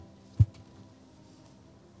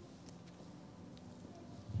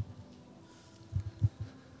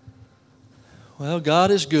Well, God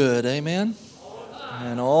is good, amen?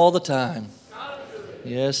 And all the time.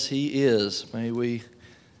 Yes, He is. May we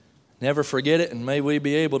never forget it, and may we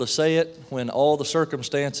be able to say it when all the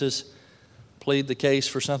circumstances plead the case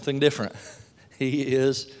for something different. He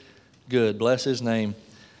is good. Bless His name.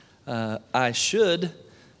 My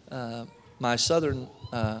southern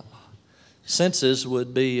senses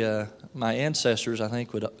would be, my ancestors, I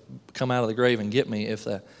think, would come out of the grave and get me if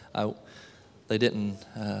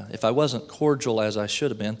if I wasn't cordial as I should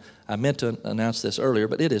have been. I meant to announce this earlier,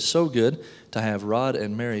 but it is so good to have Rod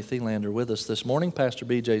and Mary Thielander with us this morning, Pastor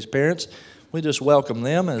BJ's parents. We just welcome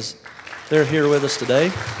them as they're here with us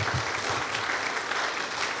today.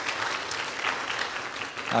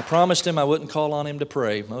 I promised him I wouldn't call on him to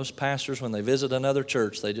pray. Most pastors, when they visit another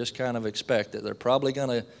church, they just kind of expect that they're probably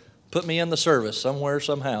going to put me in the service somewhere,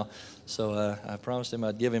 somehow. So I promised him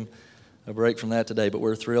I'd give him a break from that today, but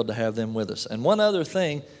we're thrilled to have them with us. And one other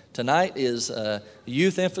thing, tonight is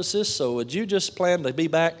youth emphasis, so would you just plan to be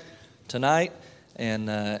back tonight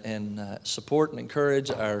and support and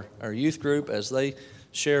encourage our youth group as they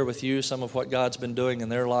share with you some of what God's been doing in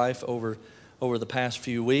their life over the past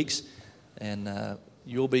few weeks. And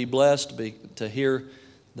you'll be blessed to hear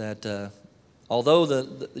that although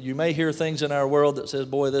you may hear things in our world that says,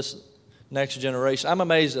 boy, this next generation. I'm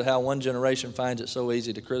amazed at how one generation finds it so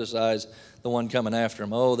easy to criticize the one coming after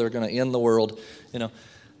them. Oh, they're going to end the world.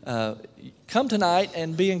 Come tonight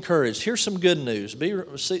and be encouraged. Here's some good news.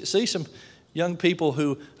 See some young people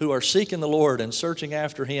who are seeking the Lord and searching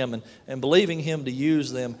after Him and believing Him to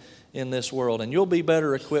use them in this world. And you'll be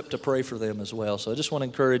better equipped to pray for them as well. So I just want to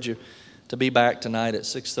encourage you to be back tonight at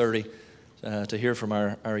 6:30 to hear from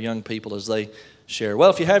our young people as they share.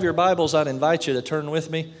 Well, if you have your Bibles, I'd invite you to turn with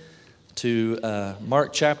me to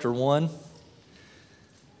Mark chapter 1.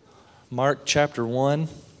 Mark chapter 1.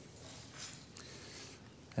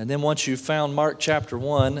 And then once you've found Mark chapter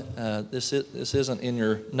 1, this isn't in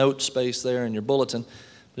your note space there in your bulletin,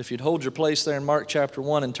 but if you'd hold your place there in Mark chapter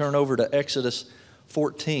 1 and turn over to Exodus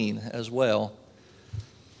 14 as well.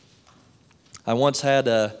 I once had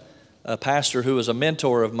a pastor who was a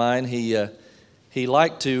mentor of mine. He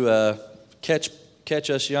liked to catch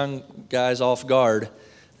us young guys off guard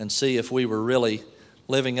and see if we were really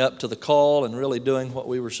living up to the call and really doing what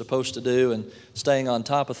we were supposed to do and staying on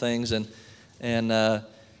top of things. And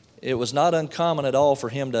it was not uncommon at all for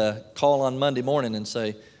him to call on Monday morning and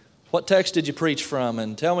say, "What text did you preach from?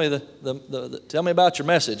 And tell me tell me about your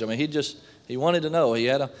message." I mean, he wanted to know.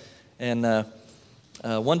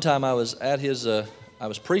 One time I was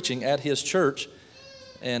preaching at his church,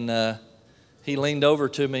 and he leaned over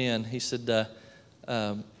to me and he said,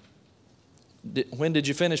 "When did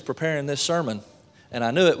you finish preparing this sermon?" And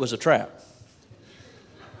I knew it was a trap.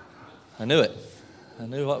 I knew it. I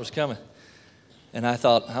knew what was coming. And I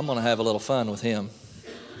thought, I'm going to have a little fun with him,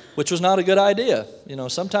 which was not a good idea.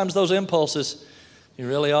 Sometimes those impulses, you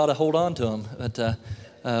really ought to hold on to them.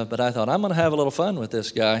 But I thought, I'm going to have a little fun with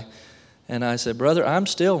this guy. And I said, "Brother, I'm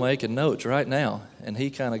still making notes right now." And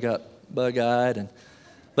he kind of got bug-eyed.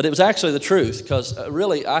 But it was actually the truth, because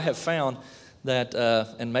really I have found that,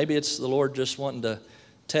 and maybe it's the Lord just wanting to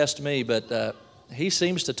test me, but He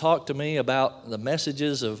seems to talk to me about the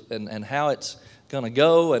messages and how it's going to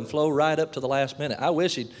go and flow right up to the last minute. I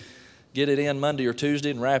wish He'd get it in Monday or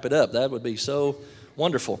Tuesday and wrap it up. That would be so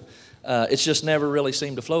wonderful. It's just never really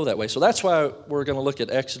seemed to flow that way. So that's why we're going to look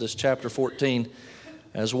at Exodus chapter 14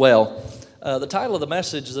 as well. The title of the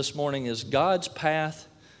message this morning is God's Path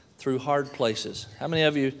Through Hard Places. How many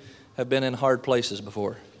of you have been in hard places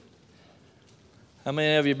before? How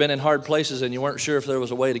many of you have been in hard places and you weren't sure if there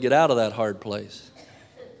was a way to get out of that hard place?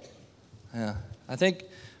 Yeah, I think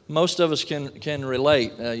most of us can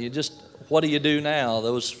relate. What do you do now?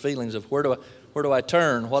 Those feelings of where do I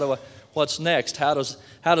turn? What's next? How does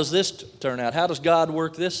this turn out? How does God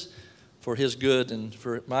work this for His good and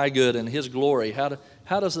for my good and His glory?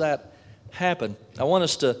 How does that happen? I want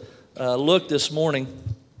us to look this morning,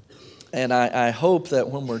 and I hope that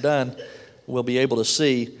when we're done, we'll be able to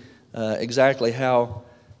see exactly how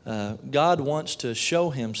God wants to show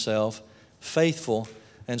Himself faithful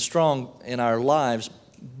and strong in our lives,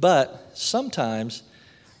 but sometimes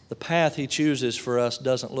the path He chooses for us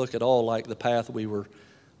doesn't look at all like the path we were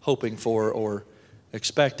hoping for or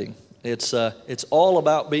expecting. It's all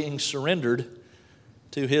about being surrendered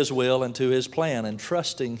to His will and to His plan and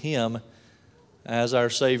trusting Him as our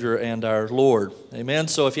Savior and our Lord. Amen?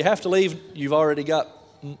 So if you have to leave, you've already got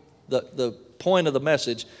the point of the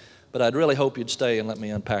message, but I'd really hope you'd stay and let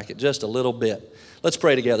me unpack it just a little bit. Let's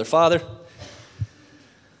pray together. Father,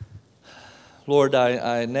 Lord,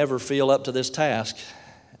 I never feel up to this task,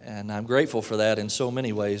 And I'm grateful for that in so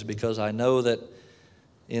many ways, because I know that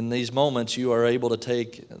in these moments you are able to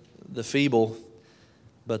take the feeble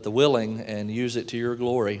but the willing and use it to your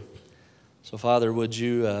glory. So, Father, would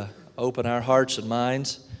you open our hearts and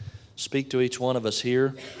minds, speak to each one of us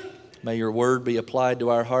here. May your word be applied to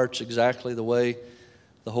our hearts exactly the way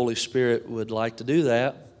the Holy Spirit would like to do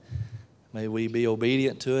that. May we be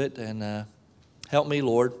obedient to it, and help me,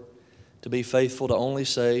 Lord, to be faithful to only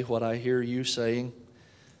say what I hear you saying,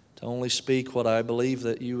 to only speak what I believe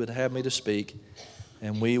that you would have me to speak,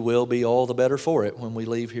 and we will be all the better for it when we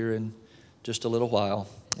leave here in just a little while.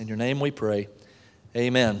 In your name we pray.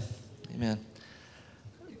 Amen. Amen.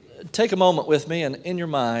 Take a moment with me, and in your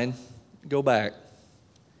mind, go back.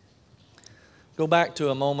 Go back to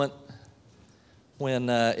a moment when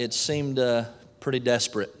it seemed pretty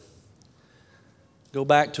desperate. Go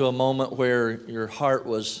back to a moment where your heart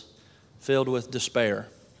was filled with despair.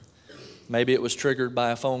 Maybe it was triggered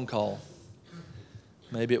by a phone call.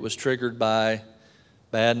 Maybe it was triggered by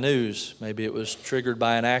bad news. Maybe it was triggered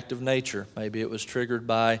by an act of nature. Maybe it was triggered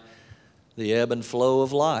by the ebb and flow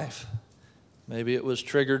of life. Maybe it was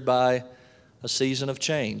triggered by a season of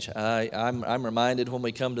change. I'm reminded when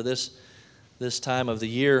we come to this time of the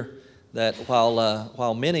year that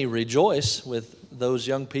while many rejoice with those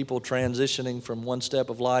young people transitioning from one step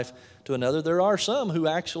of life to another, there are some who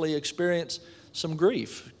actually experience some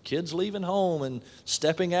grief. Kids leaving home and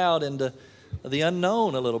stepping out into the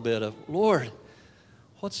unknown a little bit of, Lord,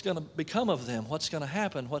 what's going to become of them? What's going to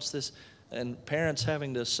happen? What's this? And parents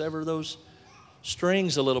having to sever those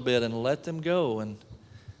strings a little bit and let them go. And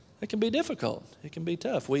it can be difficult. It can be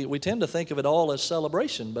tough. We tend to think of it all as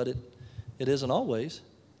celebration, but it isn't always.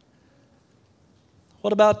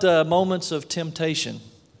 What about moments of temptation?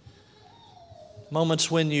 Moments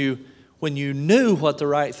when you knew what the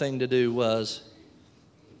right thing to do was,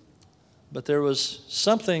 but there was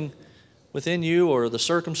something within you or the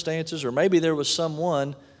circumstances, or maybe there was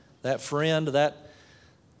someone, that friend, that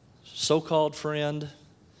so-called friend,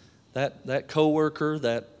 that coworker,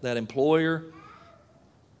 that employer,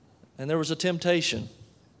 and there was a temptation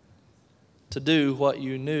to do what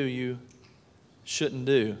you knew you shouldn't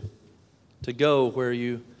do, to go where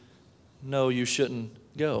you know you shouldn't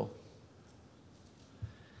go.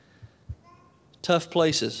 Tough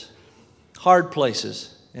places, hard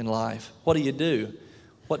places in life. What do?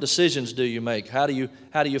 What decisions do you make? How do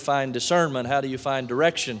you find discernment? How do you find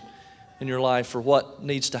direction in your life for what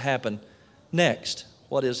needs to happen next?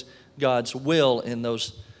 What is God's will in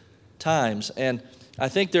those times? And I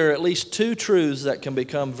think there are at least two truths that can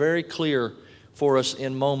become very clear for us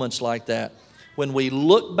in moments like that. When we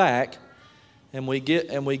look back and we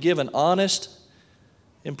give an honest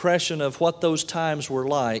impression of what those times were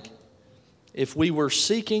like, if we were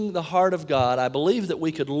seeking the heart of God, I believe that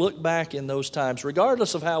we could look back in those times,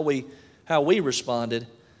 regardless of how we responded.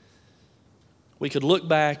 We could look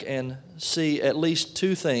back and see at least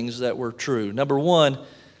two things that were true. Number one,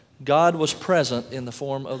 God was present in the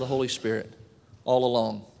form of the Holy Spirit all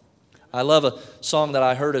along. I love a song that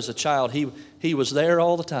I heard as a child. He was there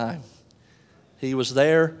all the time. He was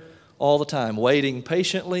there all the time, waiting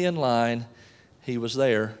patiently in line. He was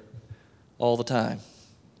there all the time.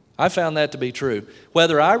 I found that to be true.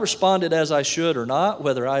 Whether I responded as I should or not,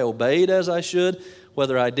 whether I obeyed as I should,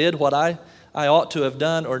 whether I did what I ought to have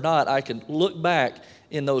done or not, I could look back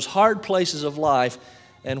in those hard places of life,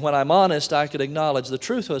 and when I'm honest, I could acknowledge the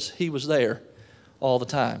truth was He was there all the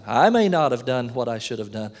time. I may not have done what I should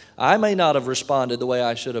have done. I may not have responded the way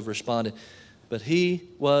I should have responded, but He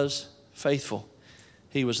was faithful.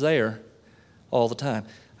 He was there all the time.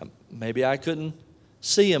 Maybe I couldn't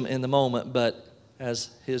see Him in the moment, but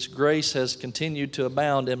as His grace has continued to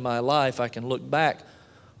abound in my life, I can look back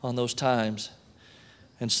on those times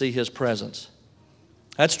and see His presence.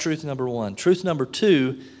 That's truth number one. Truth number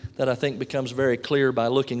two that I think becomes very clear by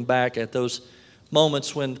looking back at those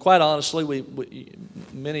moments when, quite honestly,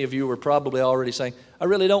 many of you were probably already saying, I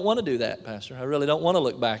really don't want to do that, Pastor. I really don't want to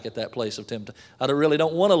look back at that place of temptation. I really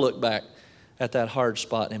don't want to look back at that hard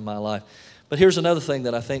spot in my life. But here's another thing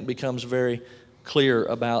that I think becomes very clear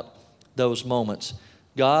about those moments.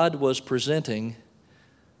 God was presenting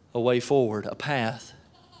a way forward, a path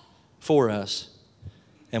for us,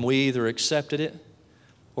 and we either accepted it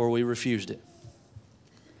or we refused it.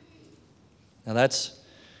 Now that's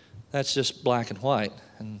just black and white,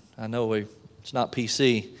 and I know it's not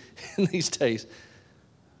PC in these days.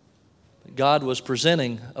 But God was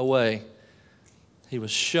presenting a way. He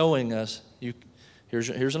was showing us,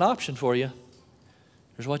 here's an option for you.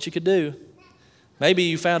 Here's what you could do. Maybe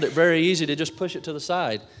you found it very easy to just push it to the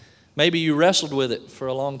side. Maybe you wrestled with it for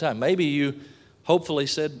a long time. Maybe you hopefully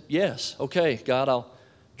said, yes, okay, God, I'll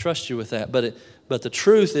trust you with that. But the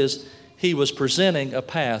truth is, he was presenting a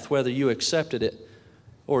path, whether you accepted it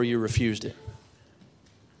or you refused it.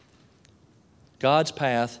 God's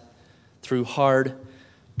path through hard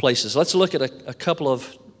places. Let's look at a couple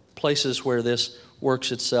of places where this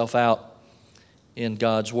works itself out in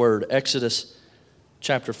God's Word. Exodus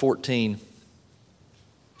chapter 14.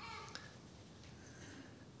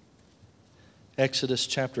 Exodus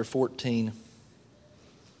chapter 14.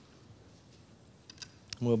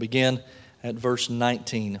 We'll begin at verse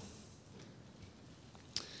 19.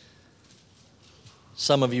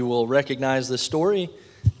 Some of you will recognize this story.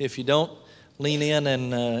 If you don't, lean in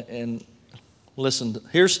and listen.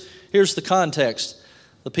 Here's the context.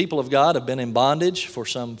 The people of God have been in bondage for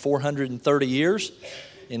some 430 years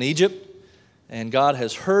in Egypt, and God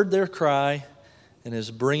has heard their cry and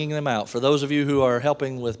is bringing them out. For those of you who are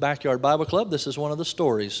helping with Backyard Bible Club, this is one of the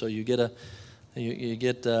stories, so you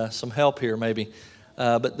get some help here maybe.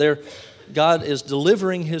 But God is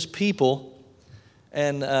delivering His people,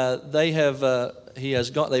 and they've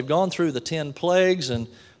gone through the 10 plagues, and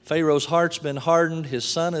Pharaoh's heart's been hardened. His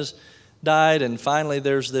son has died, and finally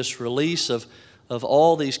there's this release of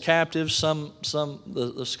all these captives.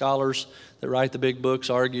 The scholars that write the big books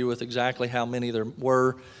argue with exactly how many there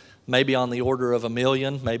were, maybe on the order of 1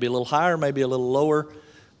 million, maybe a little higher, maybe a little lower.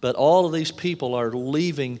 But all of these people are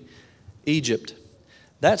leaving Egypt.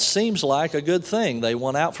 That seems like a good thing. They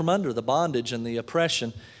want out from under the bondage and the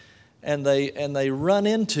oppression, and they run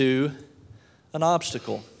into an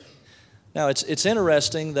obstacle. Now it's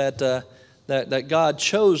interesting that God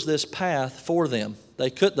chose this path for them.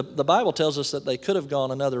 The Bible tells us that they could have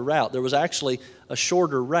gone another route. There was actually a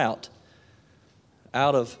shorter route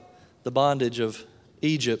out of the bondage of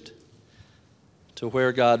Egypt to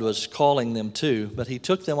where God was calling them to, but He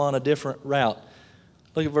took them on a different route.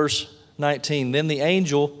 Look at verse 19. Then the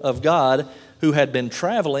angel of God, who had been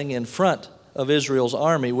traveling in front of Israel's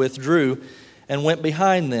army, withdrew and went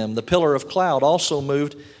behind them. The pillar of cloud also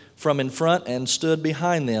moved from in front and stood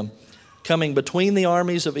behind them, coming between the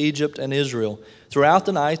armies of Egypt and Israel. Throughout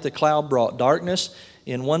the night the cloud brought darkness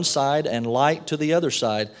in one side and light to the other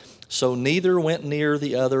side, so neither went near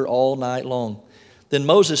the other all night long. Then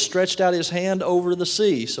Moses stretched out his hand over the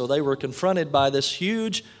sea. So they were confronted by this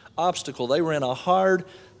huge obstacle. They were in a hard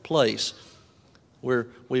place where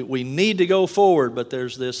we need to go forward, but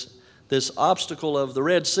there's this obstacle of the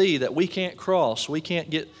Red Sea that we can't cross. We can't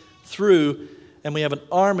get through, and we have an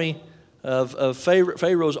army of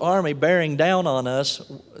Pharaoh's army bearing down on us.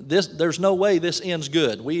 There's no way this ends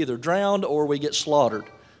good. We either drowned or we get slaughtered.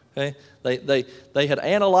 Okay? They had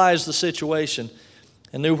analyzed the situation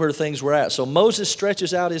and knew where things were at. So Moses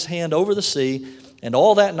stretches out his hand over the sea, and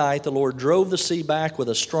all that night the Lord drove the sea back with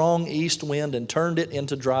a strong east wind and turned it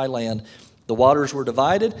into dry land. The waters were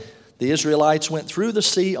divided. The Israelites went through the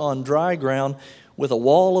sea on dry ground with a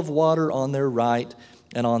wall of water on their right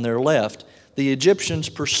and on their left. The Egyptians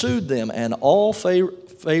pursued them, and all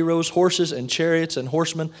Pharaoh's horses and chariots and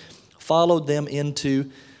horsemen followed them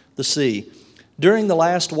into the sea. During the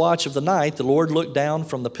last watch of the night, the Lord looked down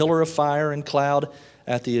from the pillar of fire and cloud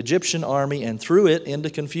at the Egyptian army and threw it into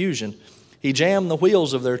confusion. He jammed the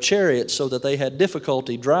wheels of their chariots so that they had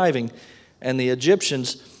difficulty driving, and the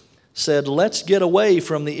Egyptians said, "Let's get away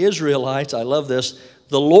from the Israelites." I love this.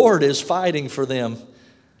 The Lord is fighting for them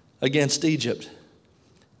against Egypt.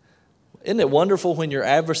 Isn't it wonderful when your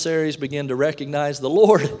adversaries begin to recognize the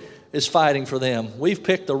Lord is fighting for them? We've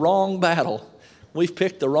picked the wrong battle. We've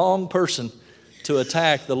picked the wrong person to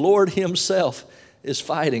attack. The Lord Himself is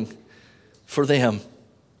fighting for them.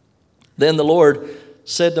 Then the Lord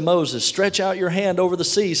said to Moses, "Stretch out your hand over the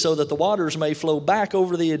sea so that the waters may flow back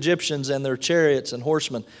over the Egyptians and their chariots and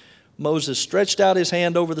horsemen." Moses stretched out his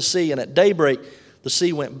hand over the sea, and at daybreak the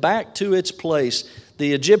sea went back to its place.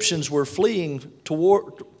 The Egyptians were fleeing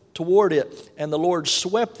toward it, and the Lord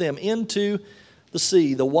swept them into the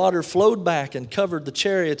sea. The water flowed back and covered the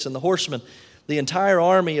chariots and the horsemen, the entire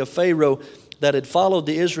army of Pharaoh that had followed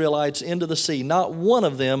the Israelites into the sea. Not one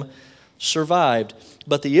of them survived.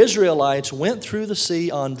 But the Israelites went through the sea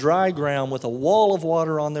on dry ground with a wall of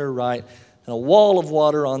water on their right and a wall of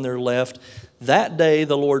water on their left. That day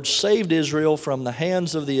the Lord saved Israel from the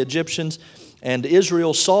hands of the Egyptians, and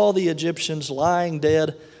Israel saw the Egyptians lying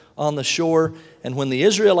dead on the shore. And when the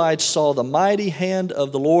Israelites saw the mighty hand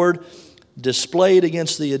of the Lord displayed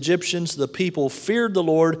against the Egyptians, the people feared the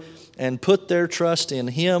Lord and put their trust in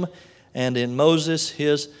Him and in Moses,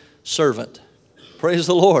 His servant. Praise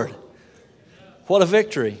the Lord. What a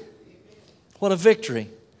victory. What a victory.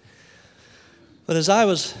 But as I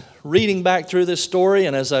was reading back through this story,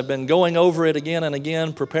 and as I've been going over it again and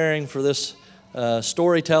again, preparing for this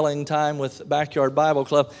storytelling time with Backyard Bible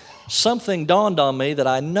Club, something dawned on me that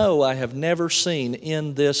I know I have never seen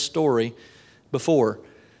in this story before.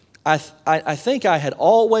 I think I had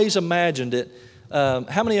always imagined it.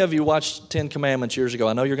 How many of you watched Ten Commandments years ago?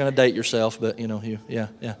 I know you're going to date yourself, but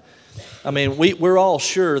yeah. I mean, we're all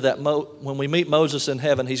sure that when we meet Moses in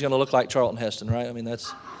heaven, he's going to look like Charlton Heston, right? I mean,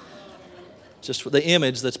 that's just the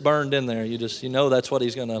image that's burned in there. You know that's what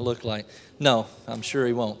he's going to look like. No, I'm sure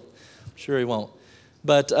he won't.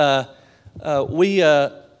 But I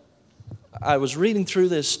was reading through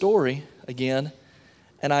this story again,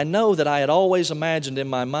 and I know that I had always imagined in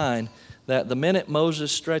my mind that the minute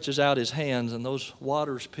Moses stretches out his hands and those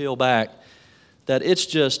waters peel back, that it's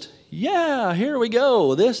just, yeah, here we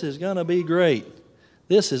go. This is going to be great.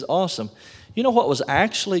 This is awesome. You know what was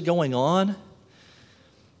actually going on?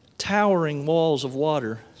 Towering walls of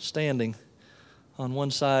water standing on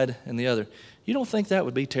one side and the other. You don't think that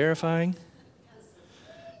would be terrifying?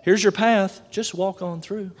 Here's your path. Just walk on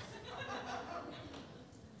through.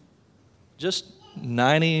 Just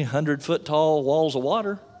 90, 100-foot tall walls of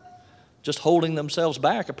water, just holding themselves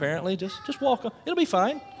back, apparently. Just walk on. It'll be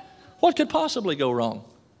fine. What could possibly go wrong?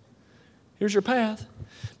 Here's your path.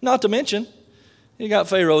 Not to mention, you got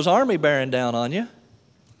Pharaoh's army bearing down on you.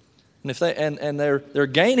 And if they're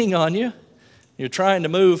gaining on you, you're trying to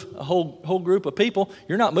move a whole group of people.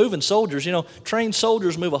 You're not moving soldiers. You know, trained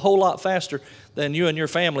soldiers move a whole lot faster than you and your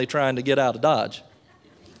family trying to get out of Dodge.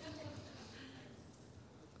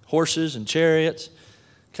 Horses and chariots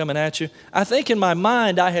coming at you. I think in my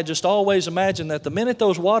mind I had just always imagined that the minute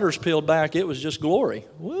those waters peeled back, it was just glory.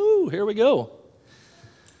 Woo, here we go.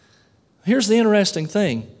 Here's the interesting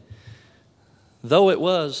thing. Though it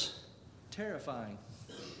was terrifying,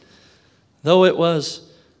 though it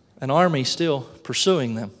was an army still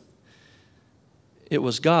pursuing them, it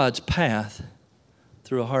was God's path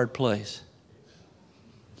through a hard place.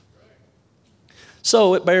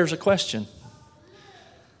 So it bears a question.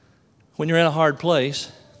 When you're in a hard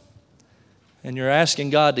place and you're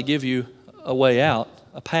asking God to give you a way out,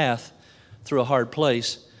 a path through a hard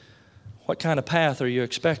place, what kind of path are you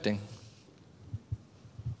expecting?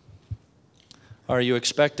 Are you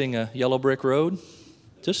expecting a yellow brick road?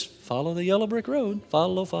 Just follow the yellow brick road.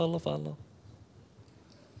 Follow.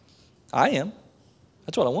 I am.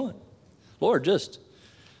 That's what I want. Lord, just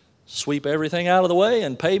sweep everything out of the way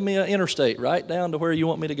and pave me an interstate right down to where you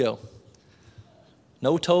want me to go.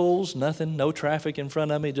 No tolls, nothing, no traffic in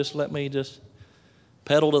front of me. Just let me just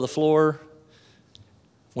pedal to the floor,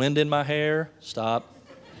 wind in my hair, stop.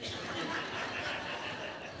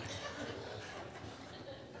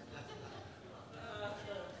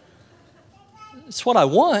 It's what I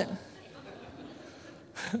want.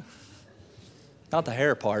 Not the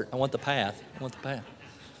hair part. I want the path.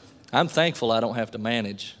 I'm thankful I don't have to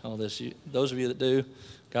manage all this. Those of you that do,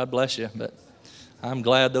 God bless you. But I'm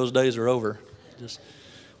glad those days are over. Just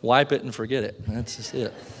wipe it and forget it. That's just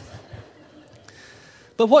it.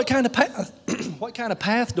 But what kind of path? What kind of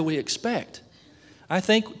path do we expect? I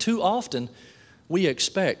think too often we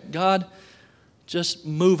expect, God, just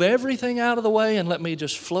move everything out of the way and let me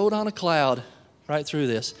just float on a cloud right through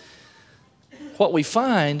this. What we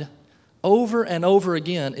find over and over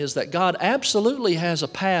again is that God absolutely has a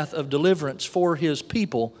path of deliverance for His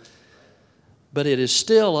people, but it is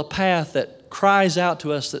still a path that cries out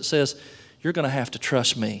to us that says, you're going to have to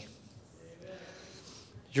trust me.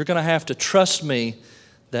 You're going to have to trust me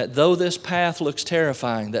that though this path looks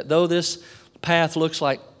terrifying, that though this path looks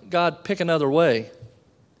like, God, pick another way,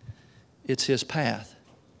 it's His path.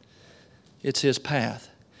 It's His path.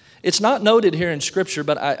 It's not noted here in Scripture,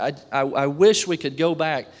 but I wish we could go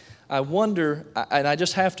back. I wonder, and I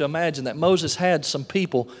just have to imagine that Moses had some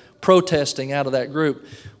people protesting out of that group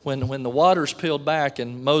when the waters peeled back,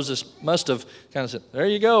 and Moses must have kind of said, there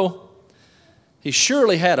you go. He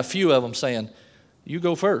surely had a few of them saying, you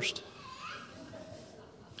go first.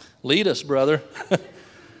 Lead us, brother.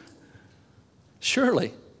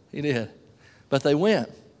 Surely he did. But they went.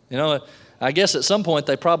 You know, I guess at some point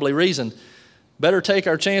they probably reasoned, better take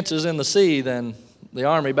our chances in the sea than the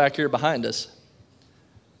army back here behind us.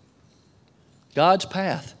 God's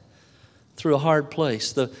path through a hard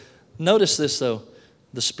place. Notice this, though.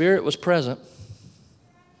 The Spirit was present.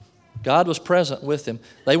 God was present with them.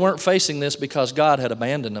 They weren't facing this because God had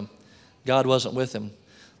abandoned them. God wasn't with them.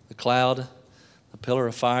 The cloud, the pillar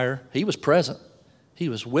of fire, He was present. He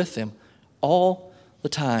was with them all the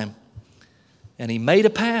time. And He made a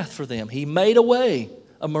path for them. He made a way,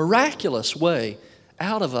 a miraculous way,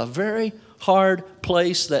 out of a very hard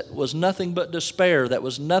place that was nothing but despair, that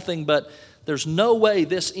was nothing but, there's no way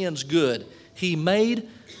this ends good. He made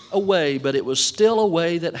a way, but it was still a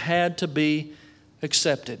way that had to be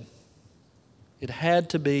accepted. It had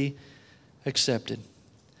to be accepted.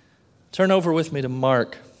 Turn over with me to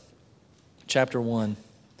Mark chapter 1.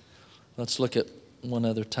 Let's look at one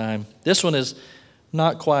other time. This one is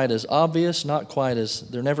not quite as obvious, not quite as,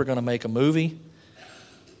 they're never going to make a movie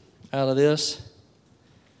out of this.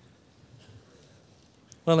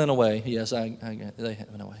 Well, in a way, yes, they have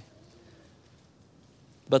in a way.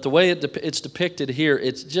 But the way it's depicted here,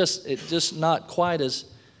 it's just not quite as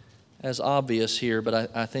obvious here,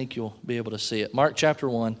 but I think you'll be able to see it. Mark chapter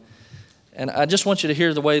 1, and I just want you to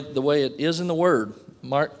hear the way it is in the Word.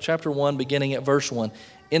 Mark chapter 1, beginning at verse 1.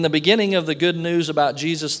 In the beginning of the good news about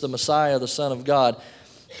Jesus the Messiah, the Son of God,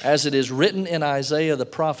 as it is written in Isaiah the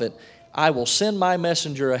prophet, I will send my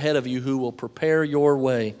messenger ahead of you who will prepare your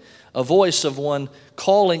way. A voice of one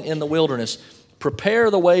calling in the wilderness, prepare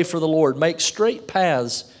the way for the Lord, make straight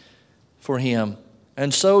paths for him.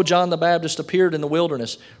 And so John the Baptist appeared in the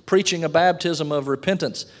wilderness, preaching a baptism of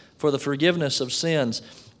repentance for the forgiveness of sins.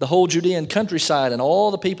 The whole Judean countryside and all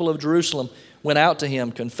the people of Jerusalem went out to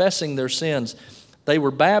him, confessing their sins. They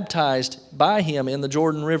were baptized by him in the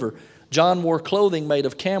Jordan River. John wore clothing made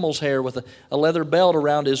of camel's hair with a leather belt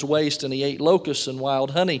around his waist, and he ate locusts and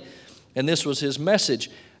wild honey. And this was his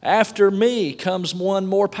message: after me comes one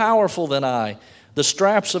more powerful than I, the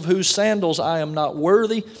straps of whose sandals I am not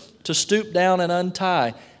worthy to stoop down and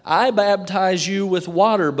untie. I baptize you with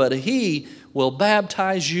water, but he will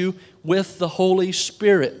baptize you with the Holy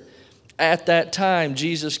Spirit. At that time,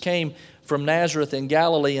 Jesus came from Nazareth in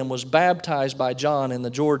Galilee and was baptized by John in the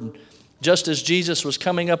Jordan. Just as Jesus was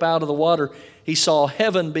coming up out of the water, he saw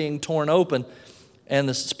heaven being torn open and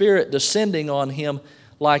the Spirit descending on him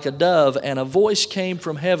like a dove, and a voice came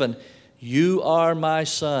from heaven, You are my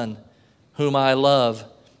Son, whom I love.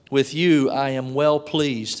 With you I am well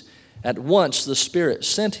pleased. At once the Spirit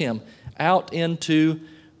sent him out into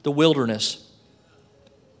the wilderness.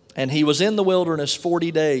 And he was in the wilderness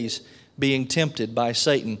 40 days, being tempted by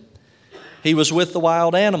Satan. He was with the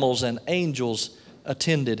wild animals, and angels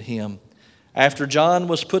attended him. After John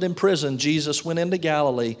was put in prison, Jesus went into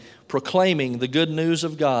Galilee, proclaiming the good news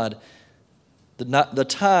of God. The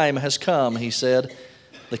time has come, he said.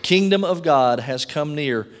 The kingdom of God has come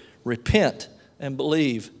near. Repent and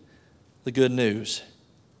believe the good news.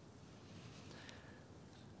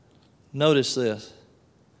 Notice this.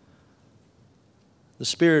 The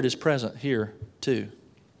Spirit is present here too.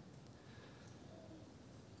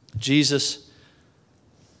 Jesus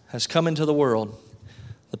has come into the world.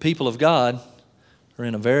 The people of God are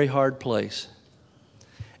in a very hard place.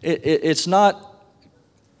 It's not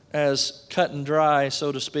as cut and dry,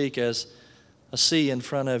 so to speak, as a sea in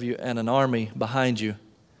front of you and an army behind you.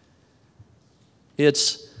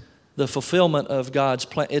 It's the fulfillment of God's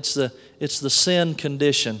plan. It's the sin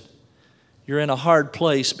condition. You're in a hard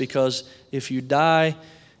place because if you die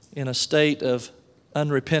in a state of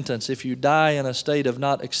unrepentance, if you die in a state of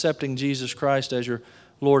not accepting Jesus Christ as your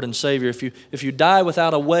Lord and Savior, if you die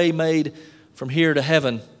without a way made from here to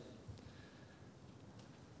heaven,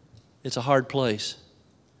 it's a hard place.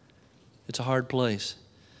 It's a hard place.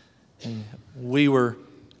 And we were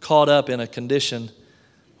caught up in a condition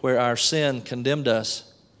where our sin condemned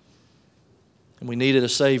us, and we needed a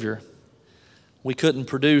Savior. We couldn't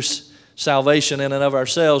produce salvation in and of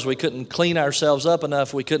ourselves. We couldn't clean ourselves up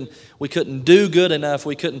enough. We couldn't do good enough.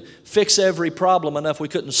 We couldn't fix every problem enough. We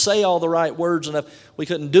couldn't say all the right words enough. We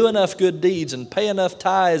couldn't do enough good deeds and pay enough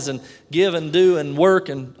tithes and give and do and work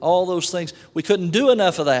and all those things. We couldn't do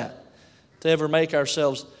enough of that to ever make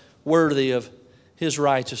ourselves worthy of His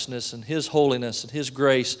righteousness and His holiness and His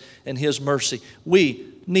grace and His mercy. We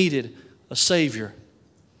needed a Savior.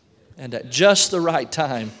 And at just the right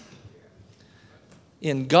time,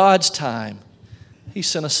 in God's time, He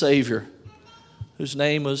sent a Savior whose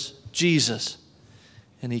name was Jesus.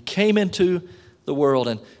 And He came into the world,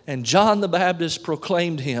 and John the Baptist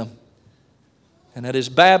proclaimed Him. And at His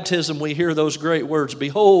baptism we hear those great words,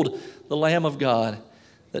 Behold the Lamb of God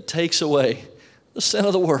that takes away the sin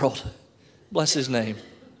of the world. Bless His name.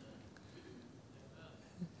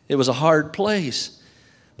 It was a hard place.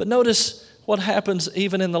 But notice what happens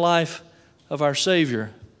even in the life of our Savior.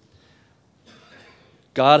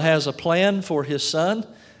 God has a plan for His Son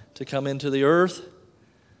to come into the earth,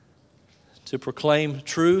 to proclaim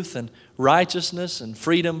truth and righteousness and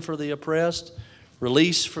freedom for the oppressed,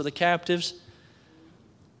 release for the captives.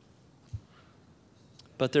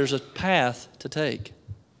 But there's a path to take.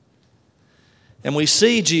 And we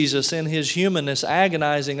see Jesus in His humanness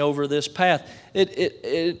agonizing over this path.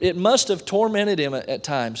 It must have tormented Him at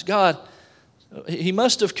times. God, He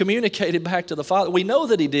must have communicated back to the Father. We know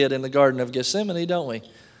that He did in the Garden of Gethsemane, don't we?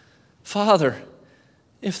 Father,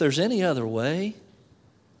 if there's any other way,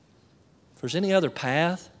 there's any other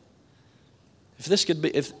path, if this could be,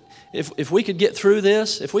 if we could get through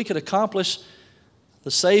this, if we could accomplish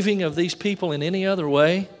the saving of these people in any other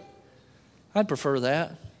way, I'd prefer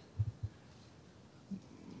that.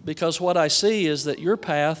 Because what I see is that your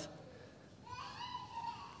path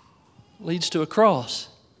leads to a cross.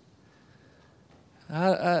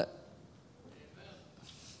 And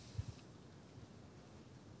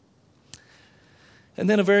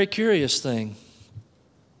then a very curious thing.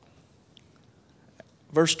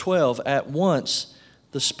 Verse 12, at once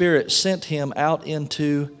the Spirit sent him out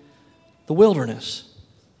into the wilderness.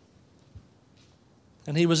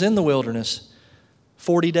 And he was in the wilderness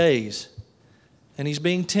 40 days. And he's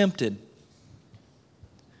being tempted.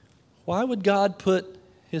 Why would God put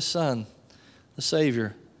His Son, the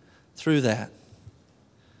Savior, through that?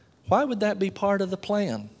 Why would that be part of the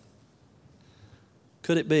plan?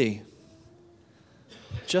 Could it be,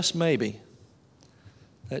 just maybe,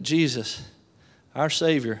 that Jesus, our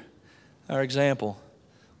Savior, our example,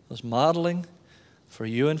 was modeling for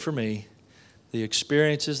you and for me the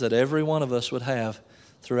experiences that every one of us would have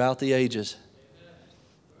throughout the ages?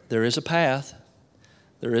 There is a path.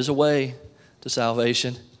 There is a way to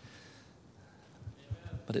salvation.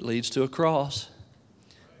 But it leads to a cross.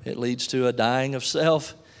 It leads to a dying of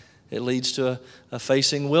self. It leads to a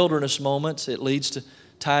facing wilderness moments. It leads to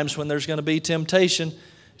times when there's going to be temptation,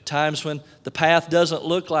 times when the path doesn't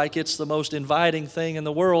look like it's the most inviting thing in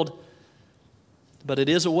the world. But it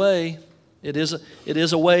is a way. It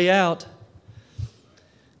is a way out.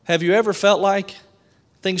 Have you ever felt like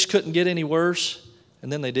things couldn't get any worse,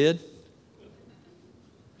 and then they did?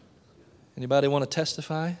 Anybody want to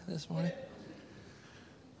testify this morning?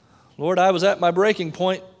 Lord, I was at my breaking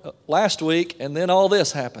point last week, and then all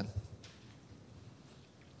this happened.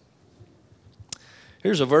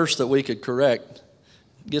 Here's a verse that we could correct.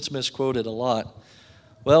 It gets misquoted a lot.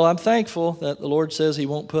 Well, I'm thankful that the Lord says He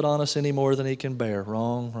won't put on us any more than He can bear.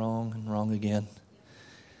 Wrong, wrong, and wrong again.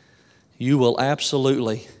 You will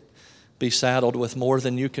absolutely be saddled with more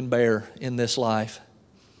than you can bear in this life.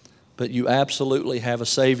 But you absolutely have a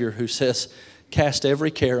Savior who says, cast every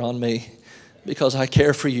care on me because I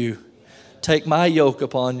care for you. Take my yoke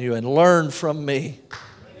upon you and learn from me.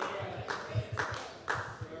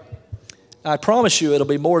 I promise you it'll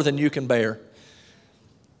be more than you can bear.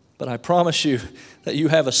 But I promise you that you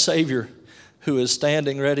have a Savior who is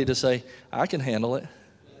standing ready to say, I can handle it.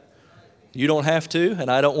 You don't have to, and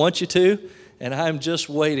I don't want you to, and I'm just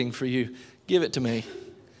waiting for you. Give it to me.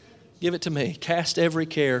 Give it to me. Cast every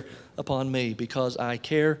care upon me because I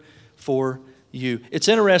care for you. It's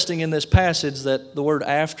interesting in this passage that the word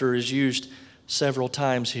after is used several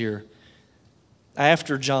times here.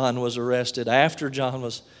 After John was arrested, after John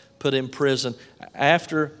was put in prison,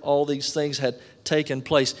 after all these things had taken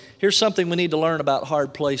place. Here's something we need to learn about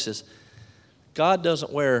hard places. God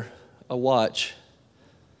doesn't wear a watch,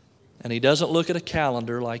 and He doesn't look at a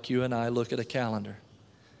calendar like you and I look at a calendar.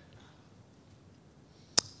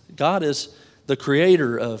 God is the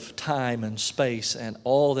creator of time and space and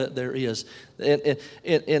all that there is.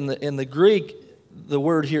 In the Greek, the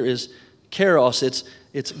word here is kairos.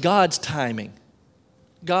 It's God's timing,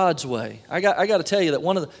 God's way. I got to tell you that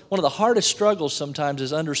one of the hardest struggles sometimes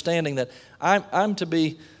is understanding that I'm to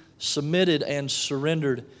be submitted and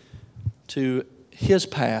surrendered to His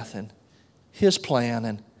path and His plan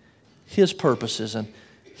and His purposes and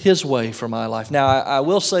His way for my life. Now, I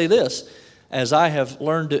will say this. As I have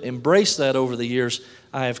learned to embrace that over the years,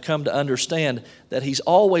 I have come to understand that He's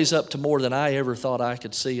always up to more than I ever thought I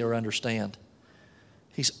could see or understand.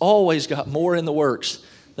 He's always got more in the works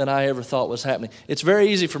than I ever thought was happening. It's very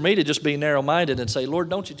easy for me to just be narrow-minded and say, Lord,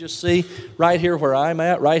 don't you just see right here where I'm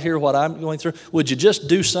at, right here what I'm going through? Would you just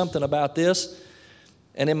do something about this?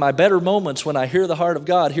 And in my better moments, when I hear the heart of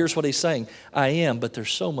God, here's what He's saying. I am, but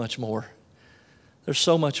there's so much more. There's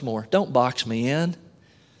so much more. Don't box me in.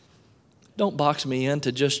 Don't box me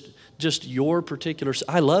into just your particular.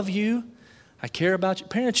 I love you. I care about you.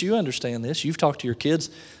 Parents, you understand this. You've talked to your kids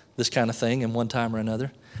this kind of thing in one time or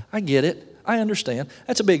another. I get it. I understand.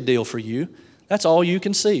 That's a big deal for you. That's all you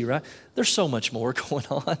can see, right? There's so much more going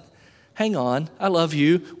on. Hang on. I love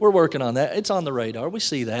you. We're working on that. It's on the radar. We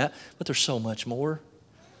see that. But there's so much more.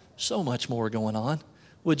 So much more going on.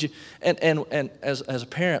 Would you? And as a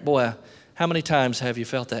parent, boy, how many times have you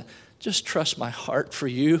felt that? Just trust my heart for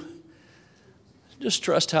you. Just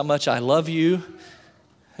trust how much I love you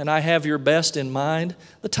and I have your best in mind.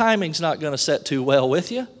 The timing's not going to set too well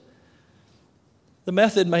with you. The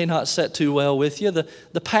method may not set too well with you.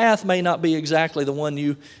 The path may not be exactly the one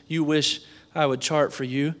you wish I would chart for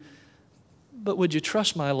you. But would you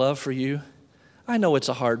trust my love for you? I know it's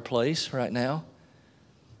a hard place right now.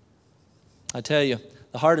 I tell you,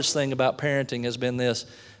 the hardest thing about parenting has been this: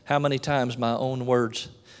 how many times my own words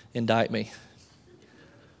indict me.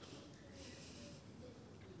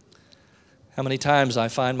 How many times I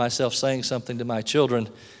find myself saying something to my children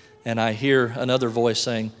and I hear another voice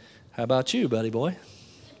saying, "How about you, buddy boy?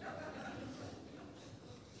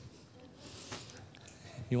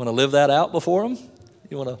 You want to live that out before them?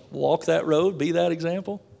 You want to walk that road, be that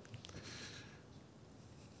example?"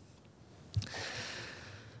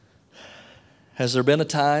 Has there been a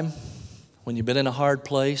time when you've been in a hard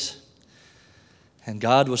place and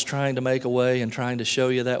God was trying to make a way and trying to show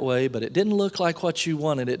you that way, but it didn't look like what you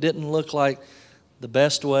wanted? It didn't look like the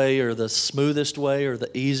best way or the smoothest way or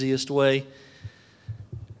the easiest way?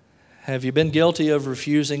 Have you been guilty of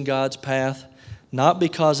refusing God's path, not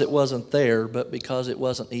because it wasn't there, but because it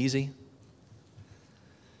wasn't easy?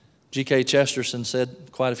 G.K. Chesterton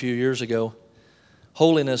said quite a few years ago,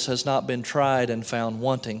 "Holiness has not been tried and found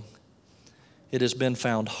wanting. It has been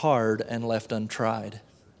found hard and left untried."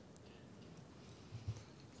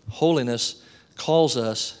 Holiness calls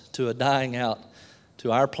us to a dying out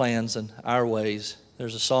to our plans and our ways.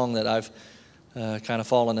 There's a song that I've kind of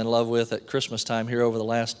fallen in love with at Christmas time here over the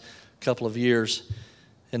last couple of years,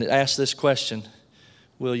 and it asks this question: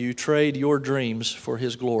 will you trade your dreams for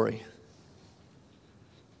His glory?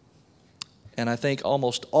 And I think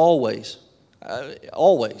almost always,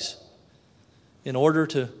 in order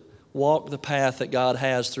to walk the path that God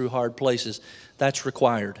has through hard places, that's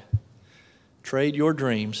required. Trade your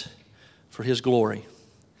dreams for His glory.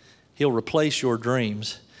 He'll replace your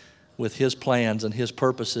dreams with His plans and His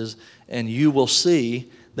purposes, and you will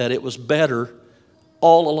see that it was better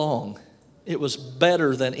all along. It was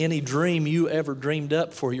better than any dream you ever dreamed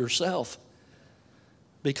up for yourself,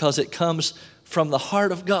 because it comes from the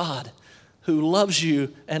heart of God, who loves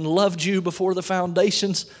you and loved you before the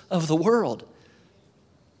foundations of the world.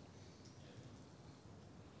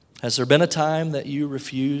 Has there been a time that you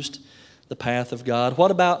refused the path of God?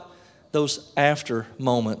 What about those after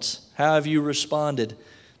moments? How have you responded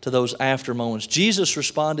to those after moments? Jesus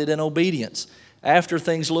responded in obedience. After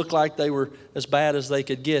things looked like they were as bad as they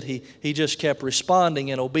could get, he just kept responding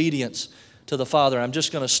in obedience to the Father. I'm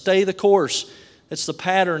just going to stay the course. It's the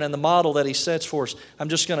pattern and the model that He sets for us. I'm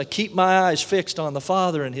just going to keep my eyes fixed on the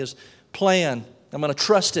Father and His plan. I'm going to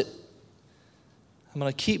trust it. I'm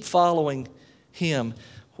going to keep following Him.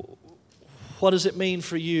 What does it mean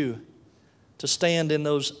for you to stand in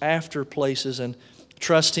those after places and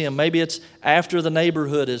trust Him? Maybe it's after the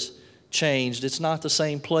neighborhood has changed. It's not the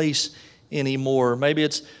same place anymore. Maybe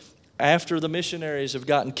it's after the missionaries have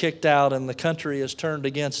gotten kicked out and the country has turned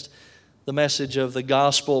against the message of the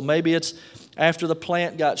gospel. Maybe it's after the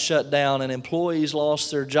plant got shut down and employees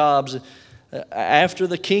lost their jobs. After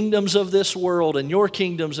the kingdoms of this world and your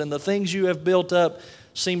kingdoms and the things you have built up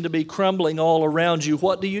seem to be crumbling all around you.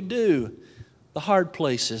 What do? The hard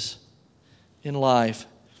places in life.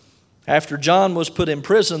 After John was put in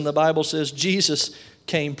prison, the Bible says Jesus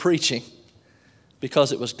came preaching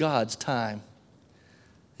because it was God's time.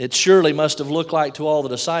 It surely must have looked like to all the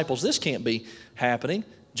disciples, this can't be happening.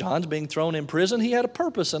 John's being thrown in prison. He had a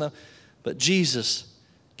purpose, but Jesus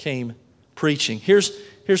came preaching. Here's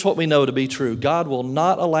what we know to be true. God will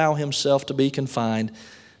not allow Himself to be confined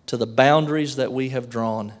to the boundaries that we have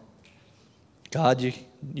drawn. God,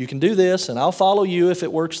 you can do this, and I'll follow you if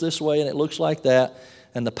it works this way and it looks like that,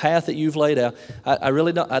 and the path that you've laid out. I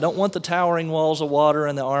don't want the towering walls of water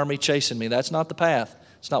and the army chasing me. That's not the path.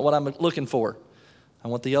 It's not what I'm looking for. I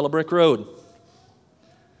want the yellow brick road.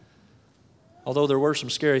 Although there were some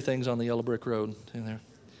scary things on the yellow brick road in there.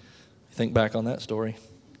 Think back on that story.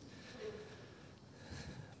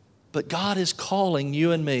 But God is calling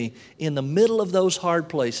you and me in the middle of those hard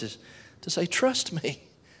places to say, trust me.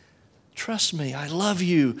 Trust me. I love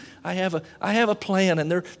you. I have a plan,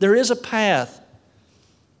 and there is a path.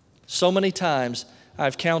 So many times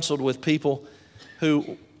I've counseled with people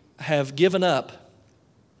who have given up.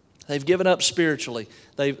 They've given up spiritually.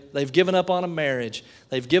 They've given up on a marriage.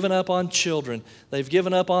 They've given up on children. They've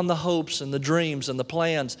given up on the hopes and the dreams and the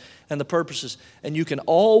plans and the purposes. And you can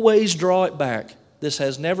always draw it back. This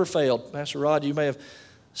has never failed. Pastor Rod, you may have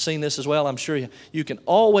seen this as well, I'm sure you can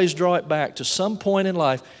always draw it back to some point in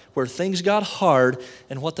life where things got hard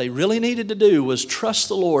and what they really needed to do was trust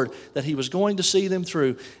the Lord that He was going to see them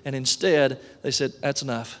through. And instead, they said, that's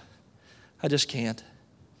enough. I just can't.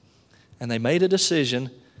 And they made a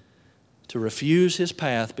decision to refuse His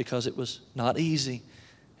path because it was not easy.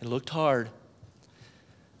 It looked hard.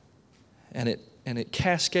 And it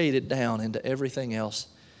cascaded down into everything else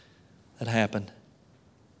that happened.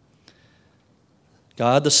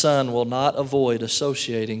 God the Son will not avoid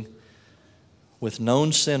associating with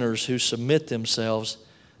known sinners who submit themselves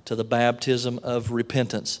to the baptism of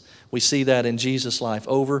repentance. We see that in Jesus' life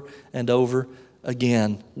over and over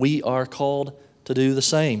again. We are called to do the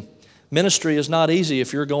same. Ministry is not easy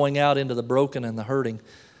if you're going out into the broken and the hurting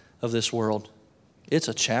of this world. It's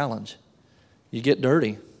a challenge. You get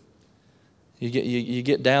dirty. You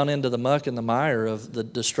get down into the muck and the mire of the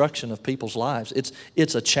destruction of people's lives.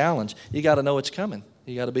 It's a challenge. You got to know it's coming.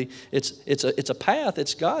 You got to be. It's a path.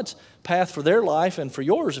 It's God's path for their life and for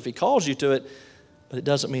yours if He calls you to it. But it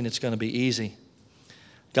doesn't mean it's going to be easy.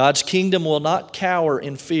 God's kingdom will not cower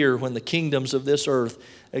in fear when the kingdoms of this earth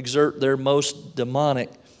exert their most demonic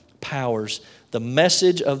powers. The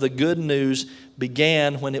message of the good news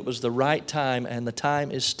began when it was the right time, and the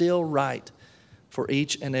time is still right for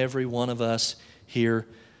each and every one of us here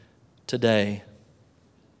today.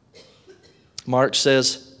 Mark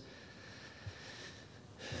says,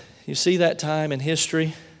 you see that time in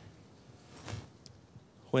history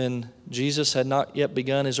when Jesus had not yet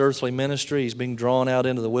begun His earthly ministry. He's being drawn out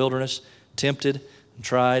into the wilderness, tempted and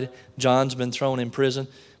tried. John's been thrown in prison.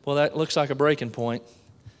 Well, that looks like a breaking point.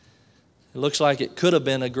 It looks like it could have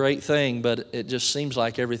been a great thing, but it just seems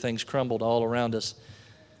like everything's crumbled all around us.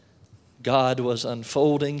 God was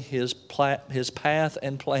unfolding His path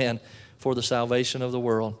and plan for the salvation of the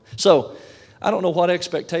world. So, I don't know what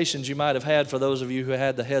expectations you might have had for those of you who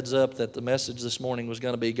had the heads up that the message this morning was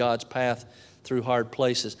going to be God's path through hard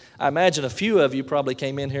places. I imagine a few of you probably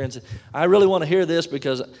came in here and said, I really want to hear this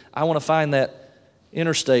because I want to find that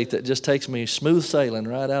interstate that just takes me smooth sailing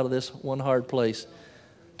right out of this one hard place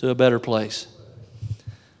to a better place.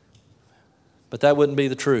 But that wouldn't be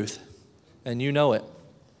the truth, and you know it.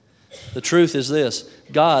 The truth is this: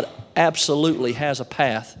 God absolutely has a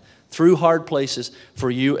path through hard places for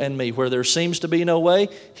you and me. Where there seems to be no way,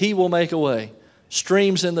 He will make a way.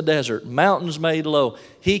 Streams in the desert, mountains made low.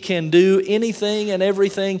 He can do anything and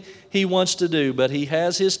everything He wants to do, but He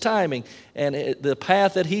has His timing, and the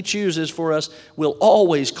path that He chooses for us will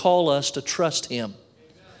always call us to trust Him.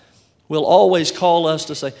 Will always call us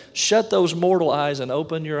to say, shut those mortal eyes and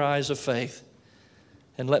open your eyes of faith,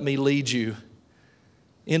 and let me lead you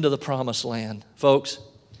into the promised land. Folks,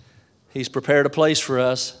 He's prepared a place for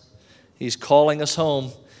us. He's calling us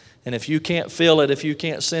home. And if you can't feel it, if you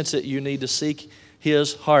can't sense it, you need to seek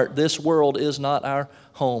His heart. This world is not our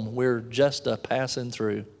home. We're just a passing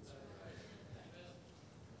through.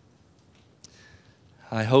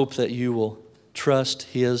 I hope that you will trust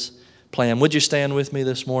His plan. Would you stand with me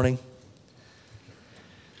this morning?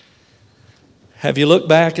 Have you looked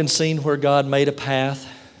back and seen where God made a path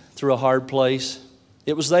through a hard place?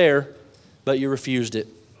 It was there, but you refused it.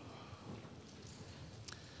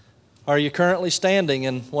 Are you currently standing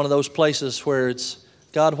in one of those places where it's,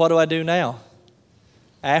 God, what do I do now?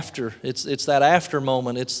 After. It's that after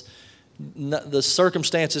moment. It's the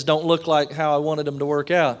circumstances don't look like how I wanted them to work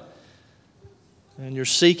out. And you're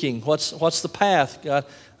seeking, what's the path? God,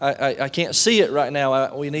 I can't see it right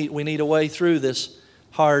now. We need a way through this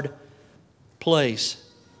hard place.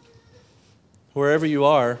 Wherever you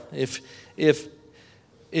are, if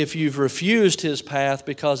you've refused His path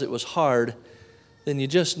because it was hard, then you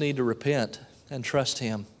just need to repent and trust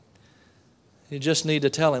Him. You just need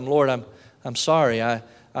to tell Him, Lord, I'm sorry.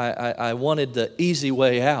 I wanted the easy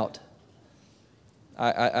way out.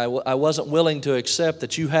 I wasn't willing to accept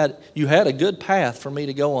that you had a good path for me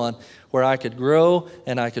to go on where I could grow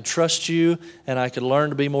and I could trust You and I could learn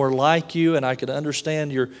to be more like You and I could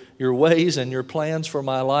understand your ways and Your plans for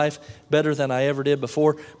my life better than I ever did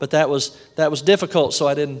before. But that was difficult, so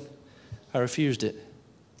I refused it.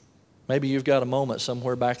 Maybe you've got a moment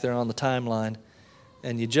somewhere back there on the timeline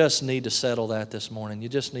and you just need to settle that this morning. You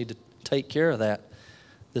just need to take care of that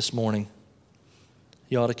this morning.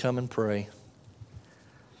 You ought to come and pray.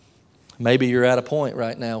 Maybe you're at a point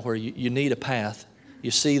right now where you need a path.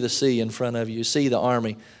 You see the sea in front of you. You see the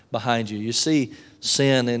army behind you. You see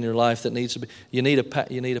sin in your life that needs to be. You need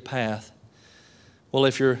a path. Well,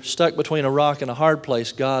 if you're stuck between a rock and a hard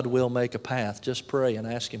place, God will make a path. Just pray and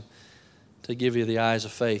ask Him to give you the eyes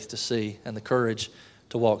of faith to see and the courage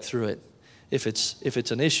to walk through it. If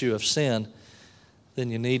it's an issue of sin, then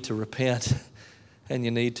you need to repent and you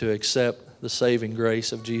need to accept the saving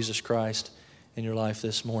grace of Jesus Christ in your life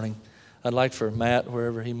this morning. I'd like for Matt,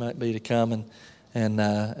 wherever he might be, to come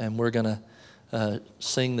and we're going to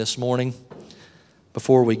sing this morning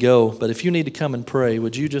before we go. But if you need to come and pray,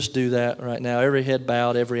 would you just do that right now? Every head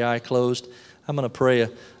bowed, every eye closed. I'm going to pray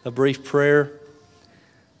a brief prayer.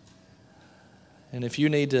 And if you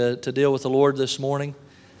need to deal with the Lord this morning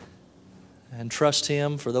and trust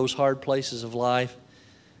Him for those hard places of life,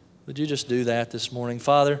 would you just do that this morning?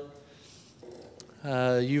 Father,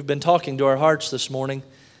 You've been talking to our hearts this morning,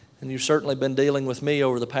 and you've certainly been dealing with me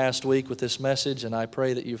over the past week with this message, and I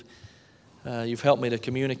pray that you've helped me to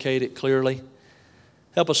communicate it clearly.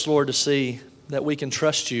 Help us, Lord, to see that we can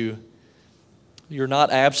trust you. You're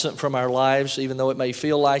not absent from our lives, even though it may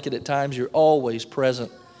feel like it at times. You're always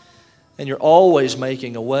present, and you're always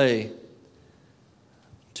making a way.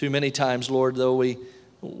 Too many times, Lord, though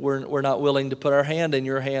we're not willing to put our hand in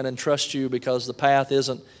your hand and trust you because the path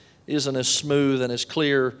isn't as smooth and as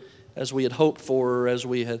clear as we had hoped for or as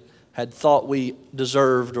we had thought we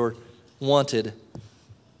deserved or wanted.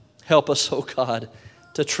 Help us, oh God,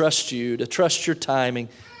 to trust you, to trust your timing,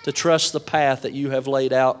 to trust the path that you have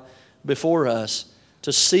laid out before us,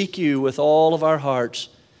 to seek you with all of our hearts.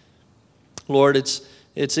 Lord,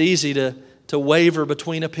 it's easy to waver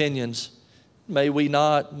between opinions. May we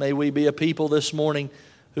not. May we be a people this morning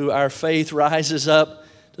who our faith rises up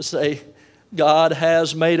to say, God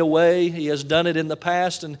has made a way. He has done it in the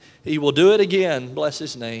past, and He will do it again. Bless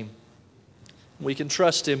His name. We can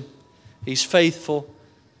trust Him. He's faithful.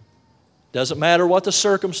 Doesn't matter what the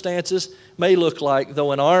circumstances may look like,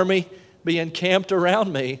 though an army be encamped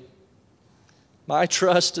around me. My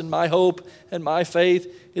trust and my hope and my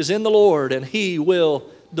faith is in the Lord, and He will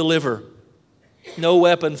deliver. No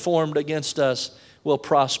weapon formed against us will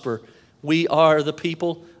prosper. We are the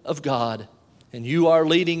people of God, and you are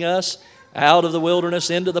leading us out of the wilderness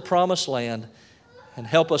into the promised land. And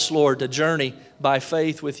help us, Lord, to journey by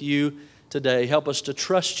faith with you today. Help us to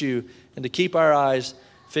trust you and to keep our eyes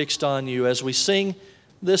fixed on you as we sing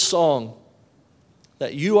this song,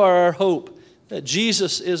 that you are our hope, that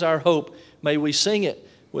Jesus is our hope. May we sing it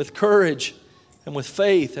with courage and with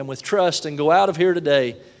faith and with trust and go out of here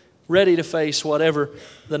today ready to face whatever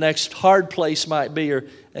the next hard place might be,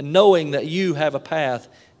 and knowing that you have a path,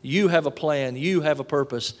 you have a plan, you have a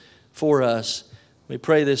purpose for us. We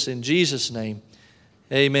pray this in Jesus' name.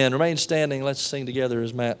 Amen. Remain standing. Let's sing together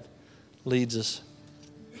as Matt leads us.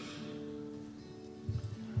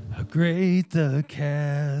 How great the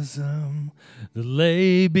chasm that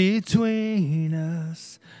lay between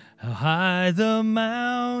us, how high the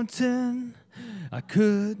mountain I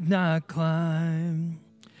could not climb.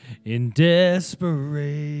 In desperation,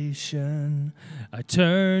 I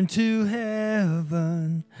turned to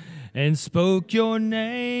heaven and spoke your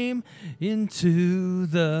name into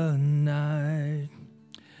the night.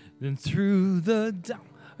 Then through the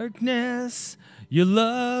darkness, your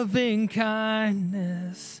loving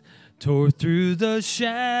kindness tore through the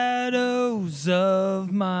shadows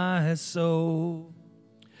of my soul.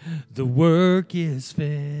 The work is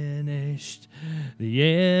finished, the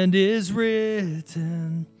end is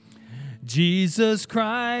written. Jesus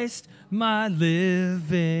Christ, my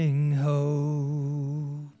living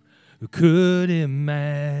hope. Who could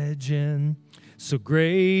imagine so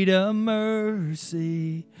great a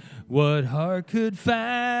mercy? What heart could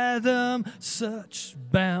fathom such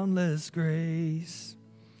boundless grace?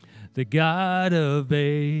 The God of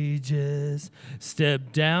ages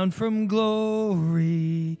stepped down from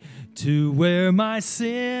glory to wear my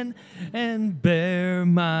sin and bear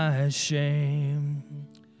my shame.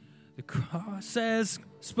 The cross has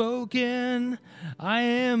spoken, I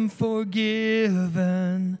am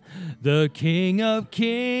forgiven. The King of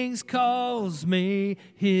Kings calls me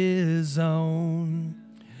His own.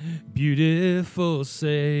 Beautiful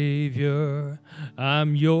Savior,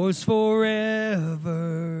 I'm yours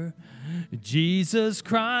forever. Jesus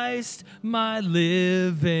Christ, my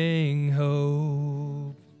living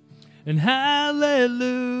hope. And hallelujah,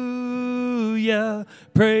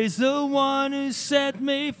 praise the one who set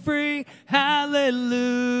me free.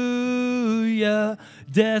 Hallelujah,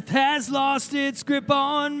 death has lost its grip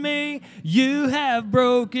on me. You have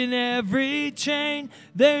broken every chain.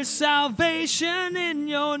 There's salvation in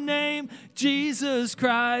your name, Jesus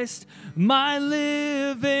Christ, my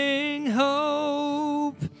living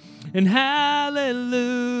hope. And hallelujah,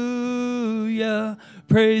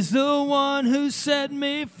 praise the one who set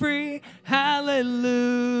me free. Hallelujah.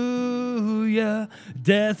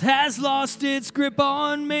 Death has lost its grip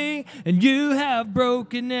on me, and you have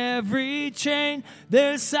broken every chain.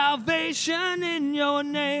 There's salvation in your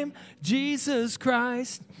name, Jesus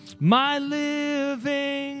Christ, my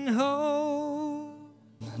living hope.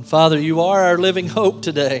 And Father, you are our living hope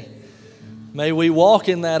today. May we walk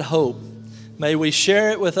in that hope. May we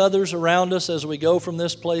share it with others around us as we go from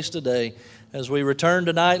this place today. As we return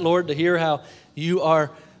tonight, Lord, to hear how you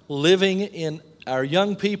are living in our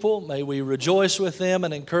young people, may we rejoice with them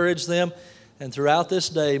and encourage them. And throughout this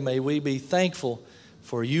day, may we be thankful,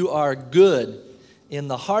 for you are good. In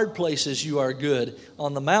the hard places, you are good.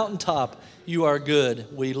 On the mountaintop, you are good.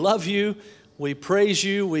 We love you. We praise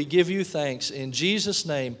you. We give you thanks. In Jesus'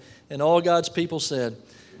 name, and all God's people said,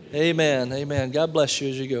 amen. Amen. God bless you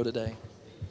as you go today.